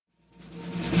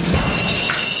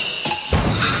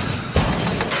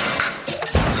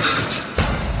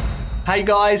Hey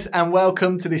guys, and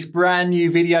welcome to this brand new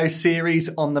video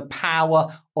series on the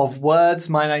power of words.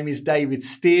 My name is David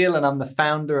Steele and I'm the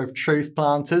founder of Truth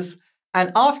Planters.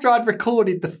 And after I'd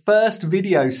recorded the first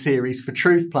video series for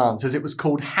Truth Planters, it was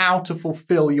called How to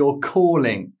Fulfill Your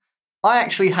Calling. I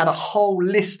actually had a whole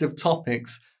list of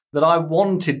topics that I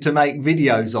wanted to make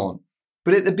videos on.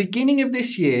 But at the beginning of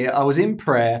this year, I was in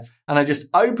prayer and I just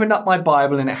opened up my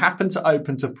Bible and it happened to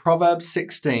open to Proverbs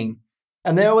 16.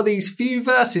 And there were these few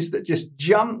verses that just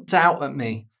jumped out at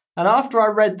me. And after I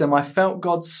read them, I felt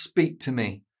God speak to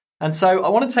me. And so I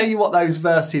want to tell you what those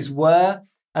verses were.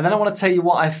 And then I want to tell you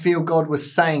what I feel God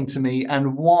was saying to me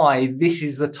and why this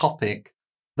is the topic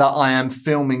that I am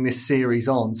filming this series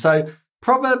on. So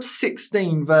Proverbs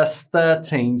 16 verse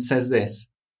 13 says this: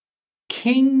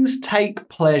 Kings take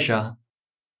pleasure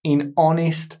in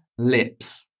honest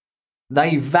lips.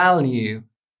 They value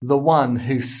the one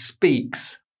who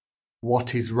speaks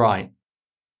what is right.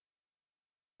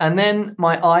 And then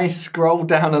my eyes scroll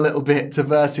down a little bit to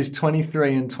verses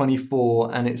 23 and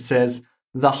 24, and it says,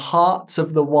 the hearts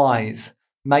of the wise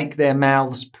make their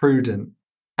mouths prudent,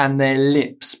 and their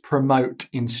lips promote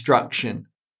instruction.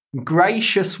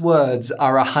 Gracious words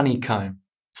are a honeycomb,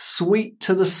 sweet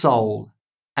to the soul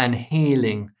and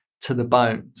healing to the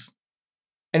bones.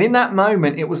 And in that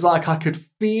moment, it was like I could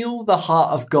feel the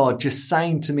heart of God just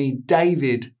saying to me,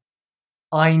 David,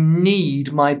 I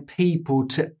need my people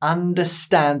to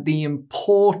understand the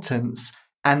importance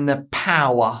and the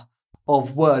power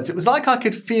of words. It was like I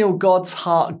could feel God's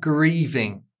heart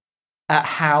grieving at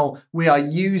how we are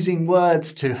using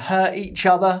words to hurt each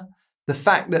other. The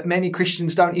fact that many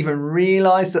Christians don't even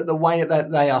realize that the way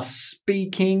that they are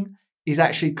speaking is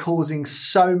actually causing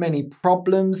so many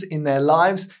problems in their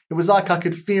lives. It was like I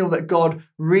could feel that God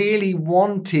really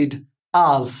wanted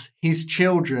us, his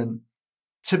children,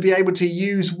 to be able to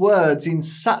use words in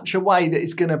such a way that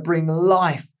is going to bring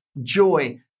life,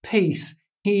 joy, peace,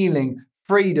 healing,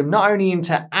 freedom, not only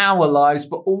into our lives,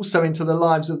 but also into the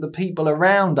lives of the people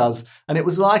around us. And it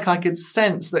was like I could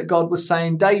sense that God was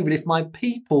saying, David, if my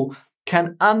people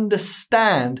can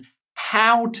understand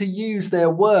how to use their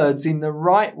words in the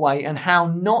right way and how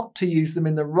not to use them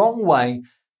in the wrong way,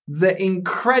 the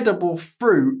incredible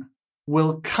fruit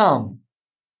will come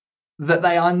that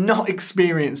they are not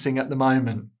experiencing at the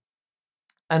moment.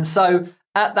 And so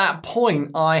at that point,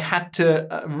 I had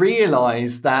to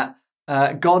realize that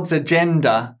God's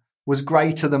agenda was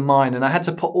greater than mine. And I had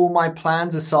to put all my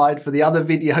plans aside for the other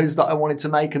videos that I wanted to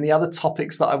make and the other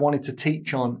topics that I wanted to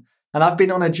teach on. And I've been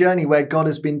on a journey where God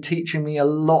has been teaching me a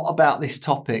lot about this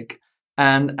topic.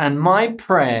 And my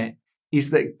prayer is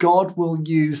that God will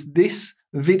use this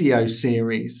video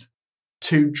series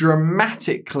to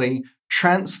dramatically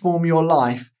transform your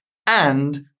life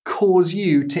and cause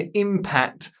you to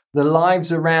impact the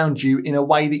lives around you in a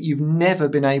way that you've never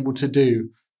been able to do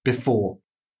before.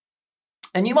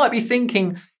 And you might be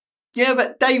thinking, yeah,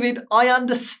 but David, I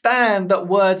understand that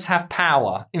words have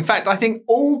power. In fact, I think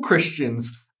all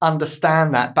Christians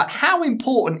understand that. But how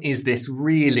important is this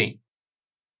really?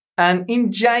 And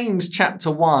in James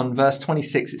chapter 1, verse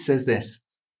 26, it says this: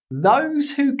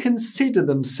 those who consider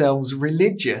themselves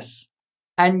religious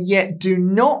and yet do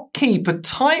not keep a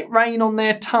tight rein on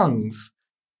their tongues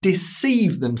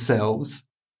deceive themselves,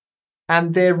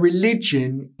 and their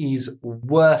religion is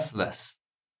worthless.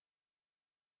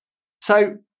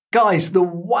 So, guys, the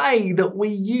way that we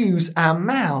use our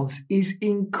mouths is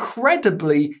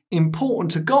incredibly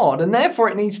important to God, and therefore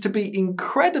it needs to be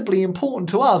incredibly important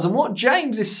to us. And what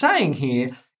James is saying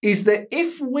here is that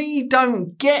if we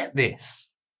don't get this,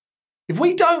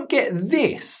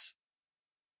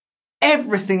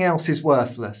 everything else is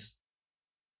worthless.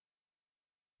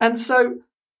 And so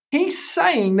he's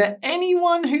saying that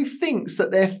anyone who thinks that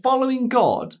they're following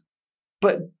God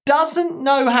but doesn't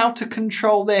know how to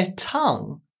control their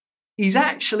tongue is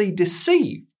actually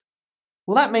deceived.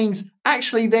 Well, that means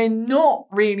actually they're not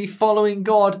really following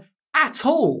God at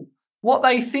all. What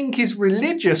they think is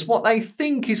religious, what they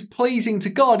think is pleasing to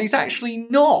God is actually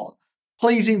not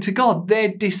pleasing to God.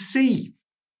 They're deceived.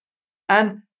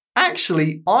 And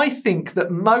actually, I think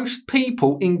that most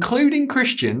people, including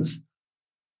Christians,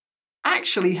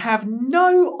 actually have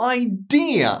no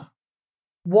idea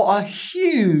what a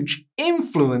huge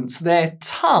influence their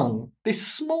tongue, this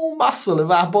small muscle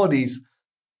of our bodies,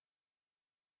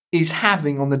 is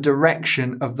having on the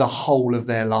direction of the whole of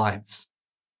their lives.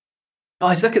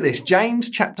 Guys, look at this. James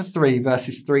chapter 3,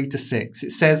 verses 3 to 6.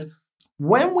 It says,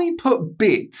 when we put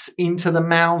bits into the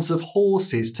mouths of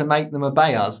horses to make them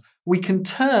obey us, we can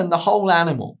turn the whole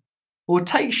animal. Or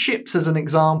take ships as an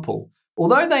example.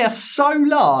 Although they are so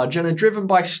large and are driven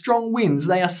by strong winds,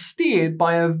 they are steered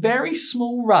by a very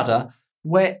small rudder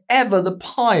wherever the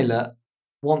pilot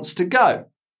wants to go.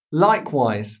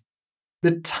 Likewise,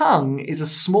 the tongue is a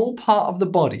small part of the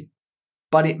body,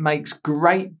 but it makes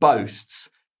great boasts.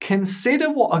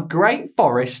 Consider what a great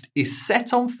forest is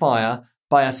set on fire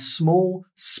by a small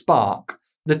spark.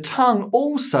 The tongue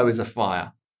also is a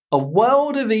fire, a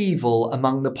world of evil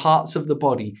among the parts of the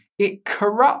body. It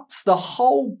corrupts the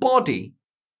whole body,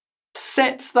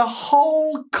 sets the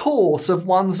whole course of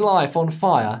one's life on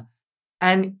fire,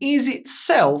 and is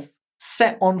itself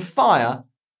set on fire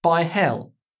by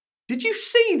hell. Did you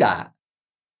see that?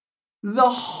 The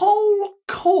whole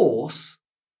course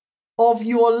of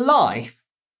your life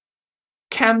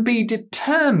can be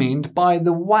determined by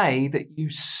the way that you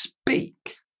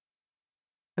speak.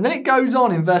 And then it goes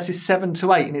on in verses 7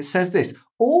 to 8, and it says this: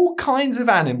 all kinds of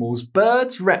animals,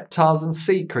 birds, reptiles, and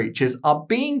sea creatures are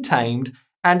being tamed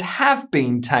and have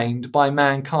been tamed by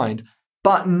mankind,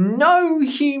 but no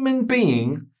human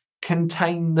being can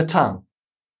tame the tongue.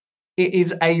 It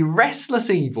is a restless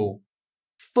evil,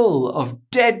 full of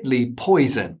deadly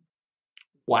poison.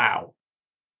 Wow.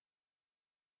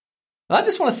 And I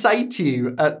just want to say to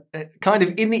you, kind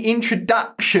of in the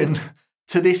introduction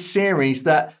to this series,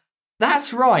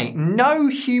 that's right, no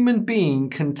human being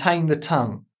can tame the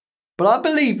tongue. But I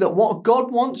believe that what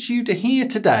God wants you to hear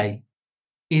today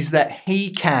is that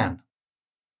He can.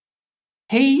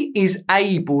 He is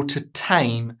able to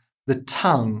tame the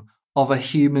tongue of a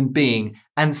human being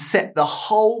and set the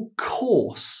whole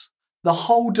course, the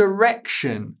whole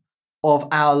direction of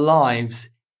our lives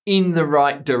in the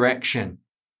right direction.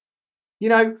 You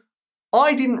know,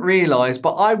 I didn't realise,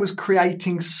 but I was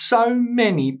creating so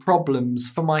many problems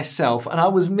for myself, and I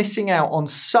was missing out on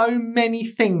so many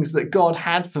things that God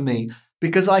had for me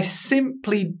because I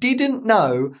simply didn't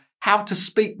know how to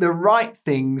speak the right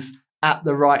things at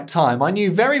the right time. I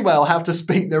knew very well how to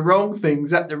speak the wrong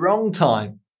things at the wrong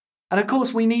time. And of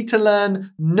course, we need to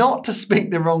learn not to speak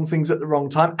the wrong things at the wrong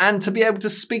time and to be able to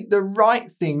speak the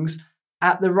right things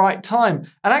at the right time.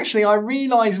 And actually, I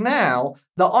realise now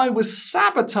that I was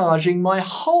sabotaging my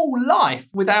whole life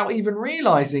without even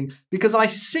realising, because I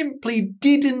simply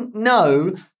didn't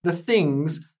know the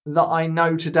things that I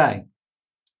know today.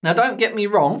 Now, don't get me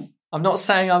wrong. I'm not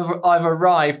saying I've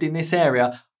arrived in this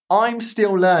area. I'm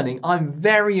still learning. I'm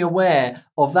very aware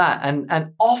of that.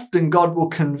 And often God will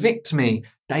convict me.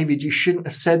 David, you shouldn't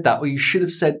have said that, or you should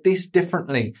have said this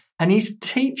differently. And He's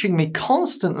teaching me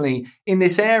constantly in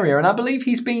this area. And I believe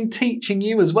He's been teaching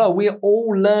you as well. We're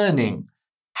all learning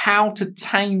how to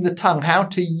tame the tongue, how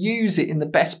to use it in the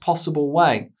best possible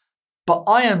way. But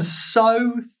I am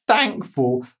so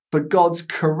thankful for God's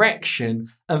correction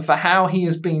and for how He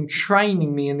has been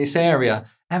training me in this area,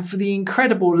 and for the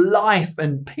incredible life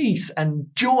and peace and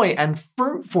joy and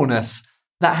fruitfulness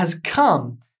that has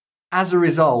come as a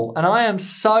result. And I am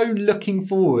so looking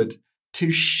forward to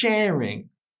sharing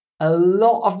a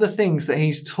lot of the things that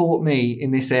He's taught me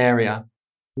in this area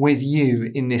with you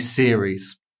in this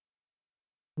series.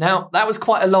 Now, that was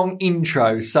quite a long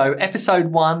intro, so episode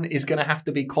 1 is going to have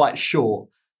to be quite short.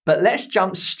 But let's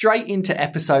jump straight into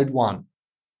episode 1.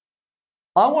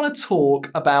 I want to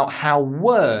talk about how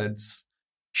words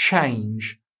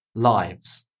change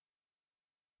lives.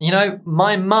 You know,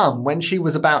 my mum, when she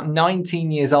was about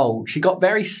 19 years old, she got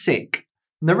very sick.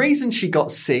 And the reason she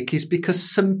got sick is because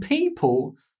some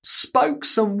people spoke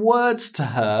some words to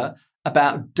her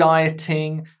about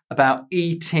dieting, about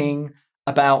eating,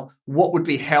 about what would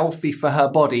be healthy for her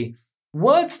body.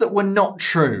 Words that were not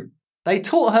true. They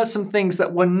taught her some things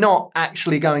that were not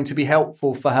actually going to be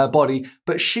helpful for her body,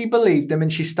 but she believed them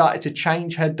and she started to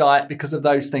change her diet because of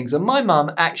those things. And my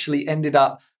mum actually ended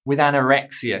up with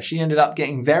anorexia. She ended up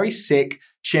getting very sick.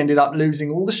 She ended up losing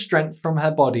all the strength from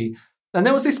her body. And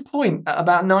there was this point at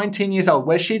about 19 years old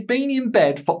where she'd been in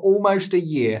bed for almost a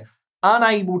year,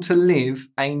 unable to live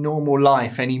a normal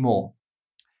life anymore.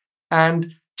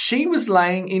 And she was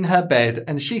laying in her bed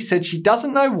and she said she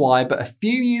doesn't know why, but a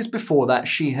few years before that,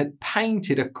 she had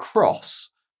painted a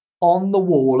cross on the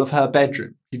wall of her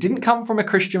bedroom. She didn't come from a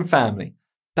Christian family,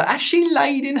 but as she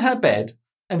laid in her bed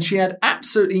and she had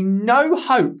absolutely no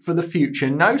hope for the future,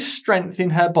 no strength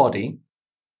in her body,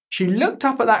 she looked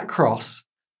up at that cross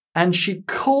and she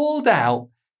called out,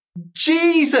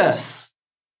 "Jesus!"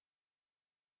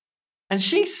 And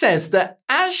she says that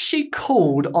as she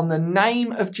called on the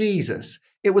name of Jesus,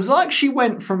 it was like she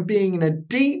went from being in a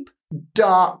deep,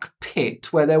 dark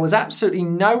pit where there was absolutely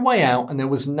no way out and there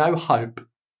was no hope,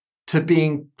 to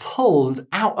being pulled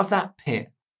out of that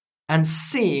pit and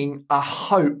seeing a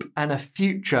hope and a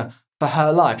future for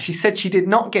her life. She said she did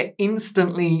not get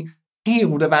instantly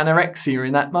healed of anorexia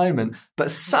in that moment, but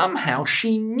somehow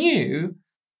she knew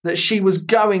that she was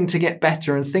going to get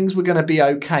better and things were going to be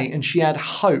okay, and she had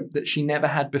hope that she never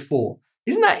had before.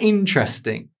 Isn't that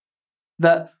interesting?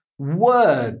 That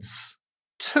words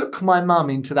took my mum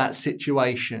into that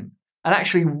situation. And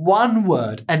actually one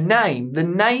word, a name, the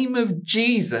name of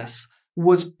Jesus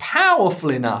was powerful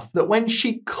enough that when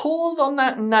she called on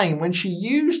that name, when she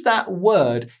used that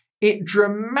word, it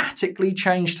dramatically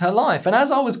changed her life. And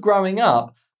as I was growing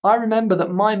up, I remember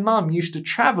that my mum used to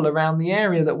travel around the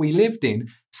area that we lived in,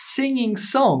 singing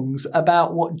songs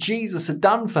about what Jesus had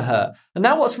done for her. And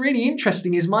now what's really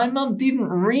interesting is my mum didn't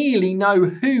really know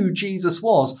who Jesus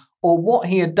was or what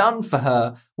he had done for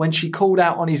her when she called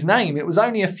out on his name. It was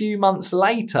only a few months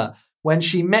later when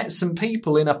she met some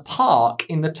people in a park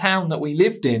in the town that we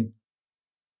lived in.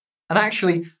 And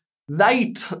actually,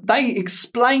 they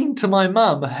explained to my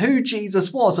mum who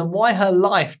Jesus was and why her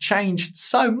life changed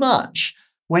so much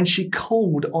when she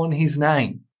called on his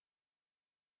name.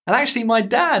 And actually, my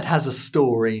dad has a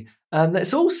story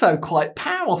that's also quite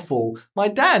powerful. My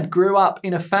dad grew up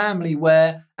in a family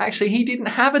where actually he didn't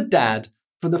have a dad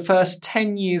for the first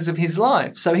 10 years of his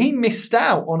life. So he missed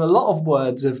out on a lot of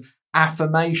words of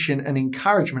affirmation and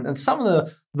encouragement and some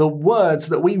of the words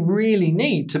that we really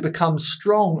need to become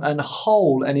strong and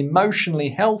whole and emotionally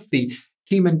healthy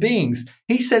human beings.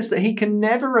 He says that he can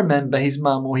never remember his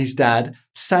mum or his dad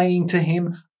saying to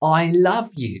him, "I love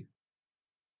you."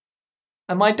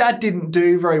 And my dad didn't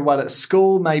do very well at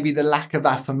school. Maybe the lack of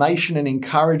affirmation and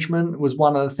encouragement was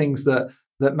one of the things that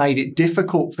made it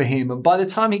difficult for him. And by the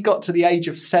time he got to the age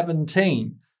of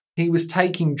 17, he was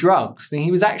taking drugs.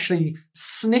 He was actually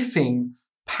sniffing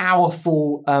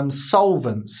powerful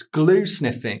solvents, glue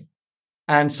sniffing.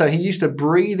 And so he used to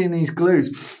breathe in these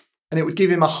glues and it would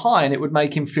give him a high and it would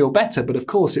make him feel better. But of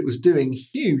course, it was doing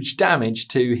huge damage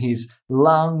to his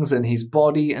lungs and his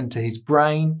body and to his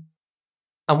brain.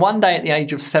 And one day at the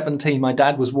age of 17, my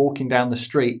dad was walking down the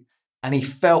street and he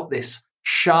felt this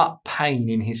sharp pain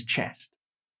in his chest.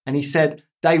 And he said,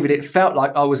 "David, it felt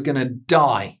like I was going to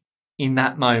die in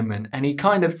that moment." And he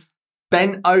kind of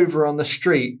bent over on the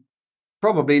street,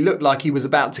 probably looked like he was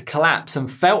about to collapse and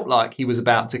felt like he was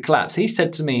about to collapse. He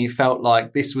said to me he felt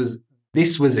like this was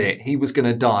it. He was going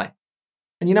to die.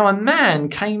 And you know, a man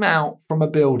came out from a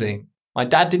building. My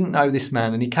dad didn't know this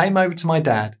man. And he came over to my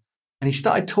dad and he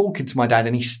started talking to my dad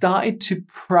and he started to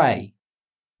pray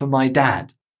for my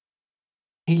dad.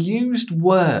 He used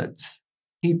words.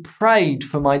 He prayed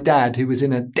for my dad who was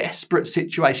in a desperate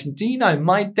situation. Do you know,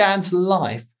 my dad's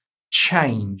life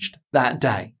changed that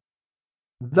day.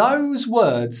 Those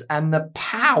words and the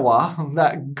power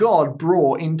that God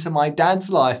brought into my dad's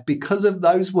life because of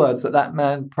those words that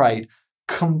man prayed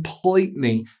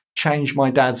completely changed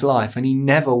my dad's life, and he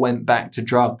never went back to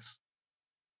drugs.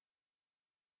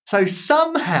 So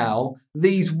somehow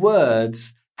these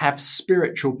words have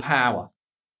spiritual power.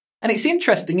 And it's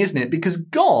interesting, isn't it? Because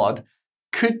God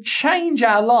could change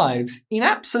our lives in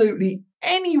absolutely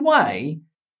any way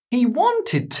he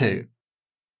wanted to,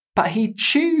 but he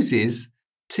chooses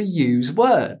to use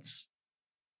words.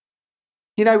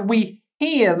 You know, we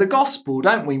hear the gospel,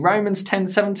 don't we? Romans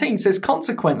 10:17 says,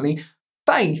 consequently,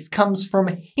 faith comes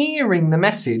from hearing the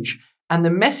message, and the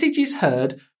message is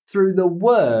heard through the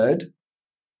word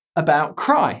about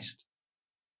Christ.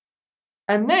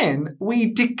 And then we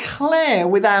declare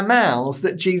with our mouths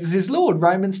that Jesus is Lord.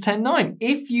 Romans 10:9.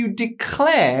 If you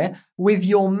declare with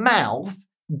your mouth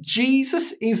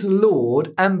Jesus is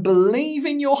Lord and believe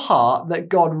in your heart that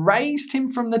God raised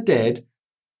him from the dead,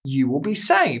 you will be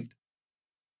saved.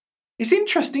 It's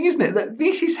interesting, isn't it, that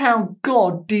this is how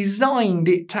God designed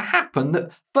it to happen.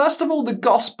 That first of all, the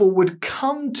gospel would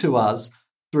come to us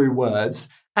through words,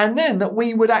 and then that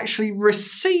we would actually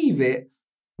receive it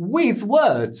with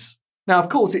words. Now, of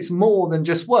course, it's more than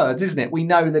just words, isn't it? We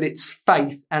know that it's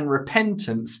faith and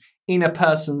repentance in a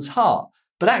person's heart.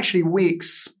 But actually, we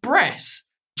express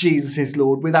Jesus is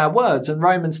Lord with our words. And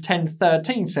Romans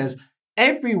 10:13 says,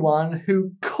 everyone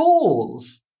who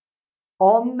calls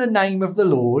on the name of the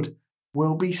Lord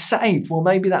will be saved. Well,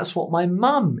 maybe that's what my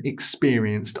mum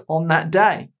experienced on that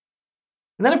day.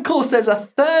 And then, of course, there's a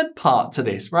third part to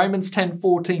this. Romans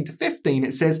 10:14-15,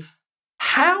 it says,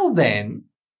 how then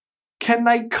can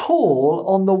they call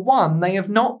on the one they have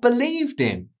not believed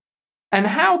in? And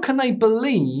how can they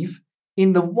believe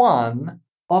in the one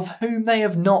of whom they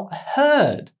have not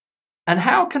heard? And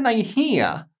how can they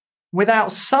hear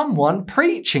without someone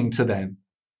preaching to them?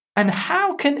 And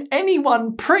how can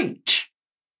anyone preach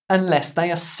unless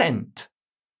they are sent?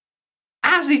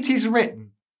 As it is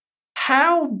written,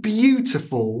 how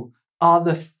beautiful are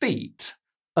the feet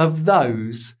of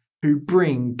those who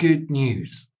bring good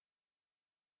news.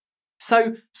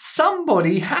 So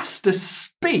somebody has to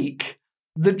speak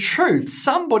the truth.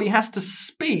 Somebody has to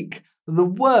speak the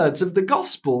words of the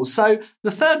gospel. So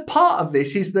the third part of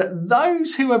this is that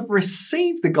those who have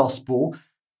received the gospel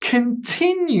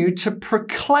continue to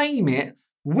proclaim it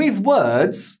with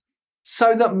words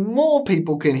so that more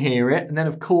people can hear it. And then,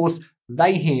 of course,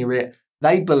 they hear it,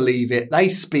 they believe it, they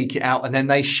speak it out, and then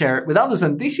they share it with others.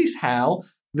 And this is how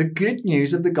the good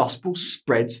news of the gospel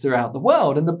spreads throughout the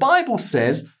world. And the Bible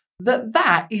says that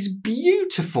that is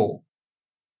beautiful.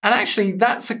 And actually,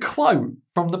 that's a quote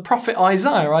from the prophet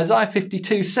Isaiah, Isaiah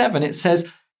 52:7. It says,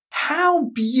 "How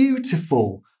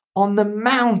beautiful on the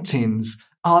mountains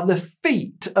are the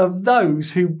feet of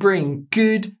those who bring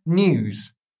good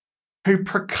news, who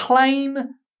proclaim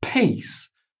peace,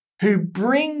 who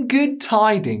bring good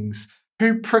tidings,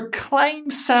 who proclaim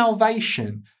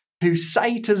salvation, who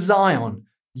say to Zion,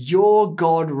 your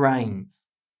God reigns."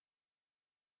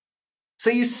 So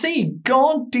you see,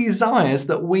 God desires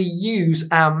that we use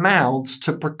our mouths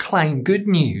to proclaim good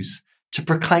news, to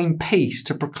proclaim peace,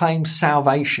 to proclaim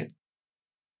salvation.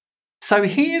 So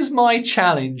here's my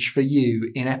challenge for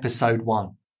you in episode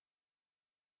 1.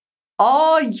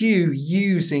 Are you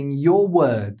using your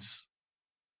words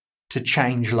to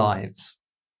change lives?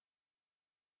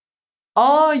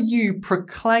 Are you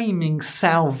proclaiming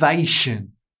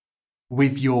salvation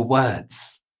with your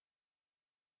words?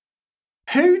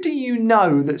 Who do you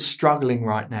know that's struggling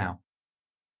right now?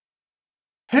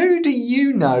 Who do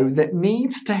you know that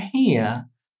needs to hear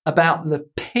about the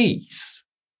peace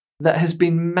that has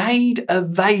been made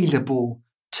available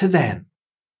to them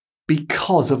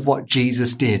because of what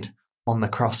Jesus did on the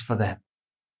cross for them?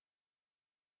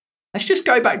 Let's just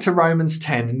go back to Romans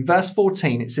 10. In verse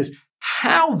 14, it says,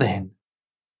 "How then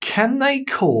can they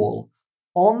call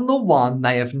on the one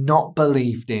they have not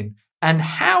believed in? And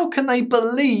how can they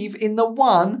believe in the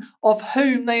one of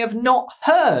whom they have not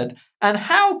heard? And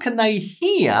how can they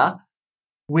hear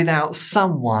without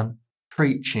someone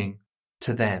preaching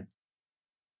to them?"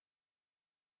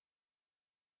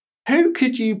 Who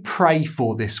could you pray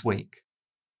for this week?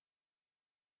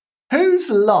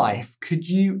 Whose life could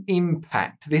you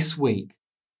impact this week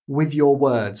with your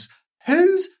words?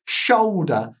 Whose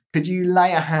shoulder could you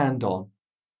lay a hand on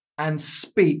and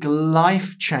speak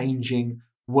life-changing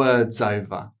words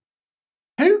over?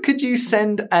 Who could you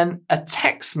send a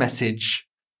text message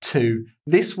to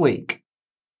this week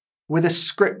with a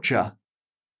scripture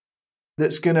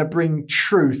that's going to bring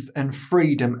truth and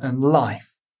freedom and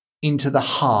life into the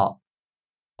heart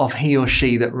of he or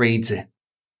she that reads it?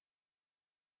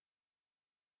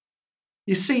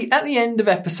 You see, at the end of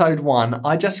episode 1,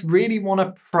 I just really want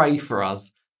to pray for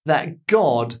us that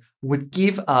God would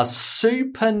give us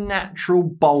supernatural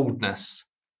boldness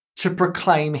to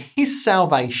proclaim his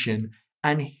salvation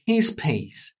and his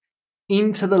peace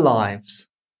into the lives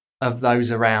of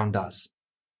those around us.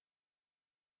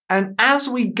 And as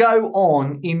we go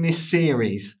on in this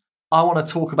series, I want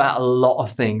to talk about a lot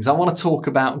of things. I want to talk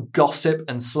about gossip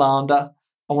and slander.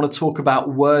 I want to talk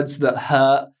about words that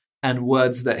hurt and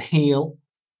words that heal.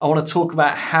 I want to talk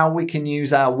about how we can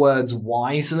use our words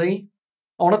wisely.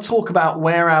 I want to talk about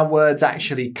where our words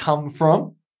actually come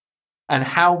from and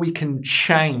how we can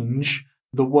change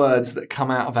the words that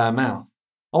come out of our mouth.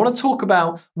 I want to talk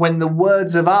about when the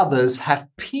words of others have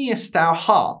pierced our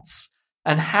hearts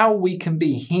and how we can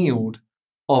be healed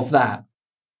of that.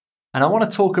 And I want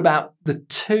to talk about the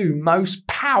 2 most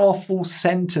powerful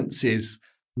sentences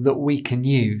that we can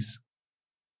use.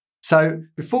 So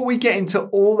before we get into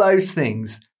all those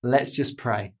things, let's just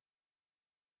pray.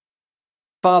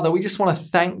 Father, we just want to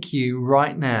thank you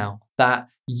right now that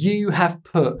you have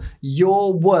put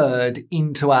your word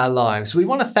into our lives. We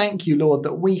want to thank you, Lord,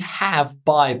 that we have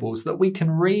Bibles, that we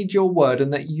can read your word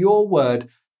and that your word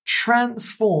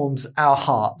transforms our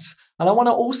hearts. And I want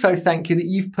to also thank you that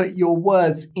you've put your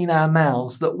words in our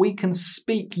mouths, that we can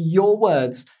speak your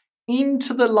words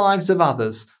into the lives of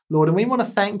others, Lord. And we want to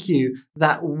thank you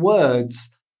that words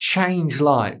change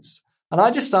lives. And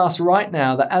I just ask right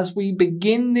now that as we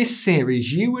begin this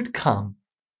series, you would come,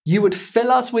 you would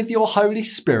fill us with your Holy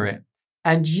Spirit,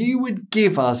 and you would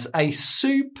give us a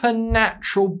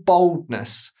supernatural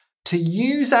boldness to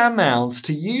use our mouths,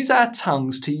 to use our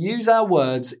tongues, to use our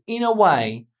words in a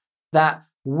way that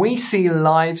we see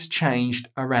lives changed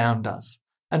around us.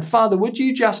 And Father, would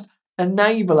you just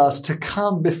enable us to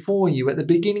come before you at the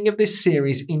beginning of this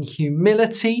series in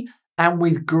humility and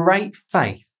with great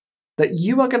faith, that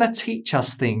you are going to teach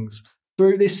us things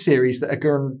through this series that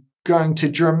are going to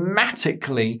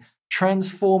dramatically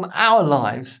transform our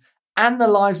lives and the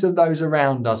lives of those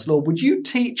around us. Lord, would you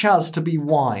teach us to be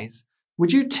wise?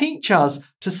 Would you teach us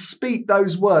to speak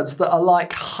those words that are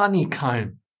like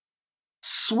honeycomb,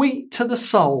 sweet to the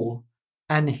soul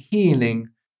and healing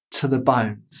to the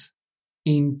bones?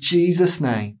 In Jesus'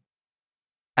 name,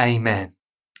 amen.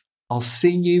 I'll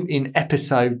see you in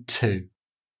episode 2.